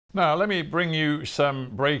Now, let me bring you some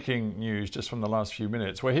breaking news just from the last few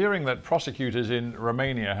minutes. We're hearing that prosecutors in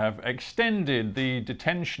Romania have extended the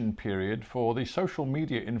detention period for the social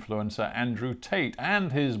media influencer Andrew Tate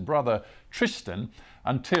and his brother Tristan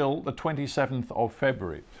until the 27th of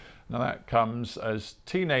February. Now, that comes as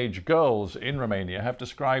teenage girls in Romania have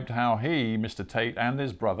described how he, Mr. Tate, and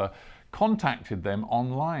his brother contacted them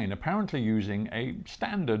online, apparently using a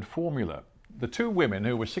standard formula. The two women,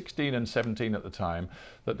 who were 16 and 17 at the time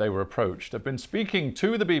that they were approached, have been speaking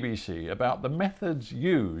to the BBC about the methods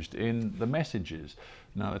used in the messages.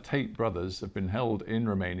 Now, the Tate brothers have been held in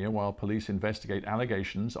Romania while police investigate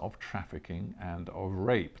allegations of trafficking and of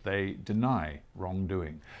rape. They deny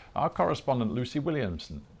wrongdoing. Our correspondent Lucy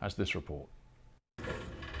Williamson has this report.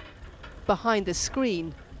 Behind the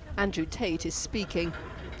screen, Andrew Tate is speaking.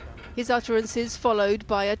 His utterances followed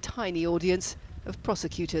by a tiny audience of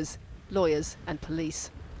prosecutors, lawyers and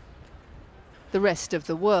police. The rest of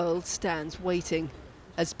the world stands waiting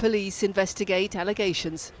as police investigate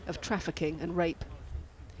allegations of trafficking and rape.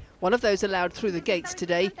 One of those allowed through the gates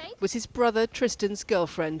today was his brother Tristan's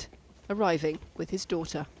girlfriend, arriving with his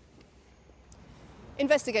daughter.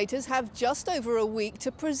 Investigators have just over a week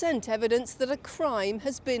to present evidence that a crime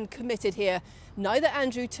has been committed here. Neither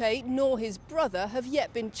Andrew Tate nor his brother have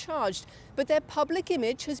yet been charged, but their public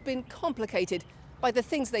image has been complicated by the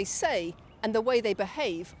things they say and the way they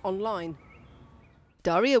behave online.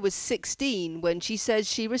 Daria was 16 when she says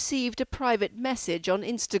she received a private message on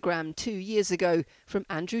Instagram 2 years ago from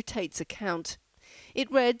Andrew Tate's account.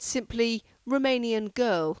 It read simply, "Romanian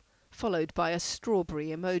girl," followed by a strawberry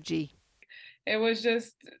emoji. It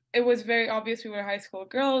was very obvious we were high school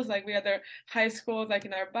girls, like we had our high school like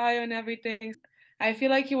in our bio and everything. I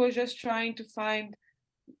feel like he was just trying to find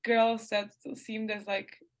girls that seemed as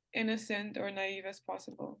like innocent or naive as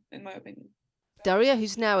possible, in my opinion. Daria,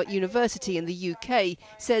 who's now at university in the UK,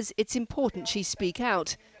 says it's important she speak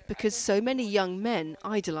out because so many young men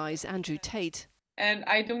idolise Andrew Tate. And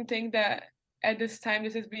I don't think that at this time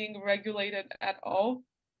this is being regulated at all.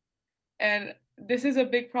 And this is a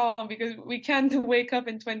big problem because we can't wake up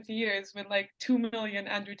in 20 years with like 2 million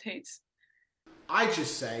Andrew Tates. I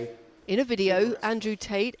just say... In a video, Andrew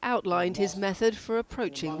Tate outlined his method for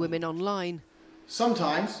approaching women online.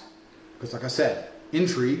 Sometimes, because like I said,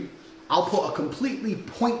 intrigue, I'll put a completely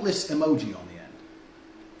pointless emoji on the end.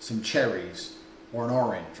 Some cherries, or an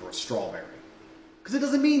orange, or a strawberry. Because it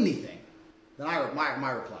doesn't mean anything. Then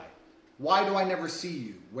my reply, "Why do I never see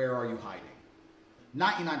you? Where are you hiding?"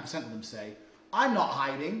 99% of them say, "I'm not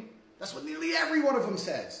hiding." That's what nearly every one of them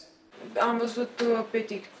says. Am văzut pe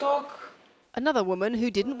TikTok. Another woman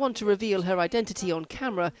who didn't want to reveal her identity on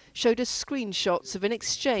camera showed us screenshots of an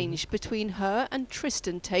exchange between her and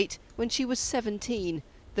Tristan Tate when she was 17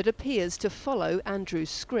 that appears to follow Andrew's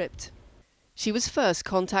script. She was first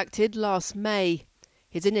contacted last May.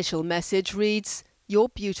 His initial message reads, "You're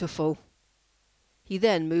beautiful." He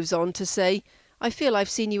then moves on to say, "I feel I've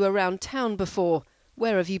seen you around town before.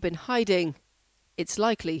 Where have you been hiding?" "It's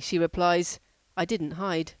likely," she replies, "I didn't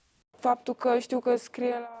hide."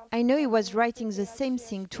 I know he was writing the same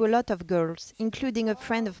thing to a lot of girls, including a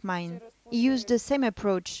friend of mine. He used the same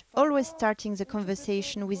approach, always starting the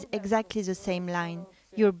conversation with exactly the same line,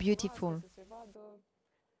 "You're beautiful."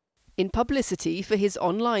 In publicity for his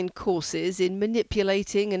online courses in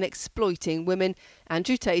manipulating and exploiting women,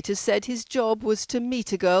 Andrew Tate has said his job was to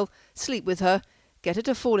meet a girl, sleep with her, get her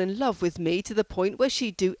to fall in love with me to the point where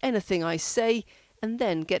she'd do anything I say, and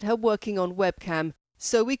then get her working on webcam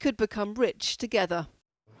so we could become rich together.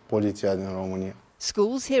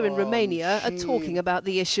 Schools here in Romania are talking about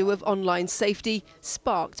the issue of online safety,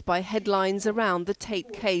 sparked by headlines around the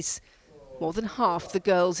Tate case. More than half the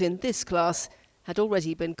girls in this class had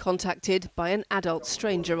already been contacted by an adult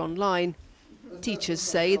stranger online. Teachers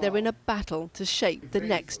say they're in a battle to shape the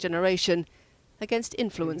next generation against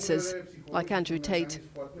influencers like Andrew Tate.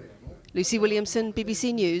 Lucy Williamson,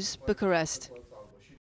 BBC News, Bucharest.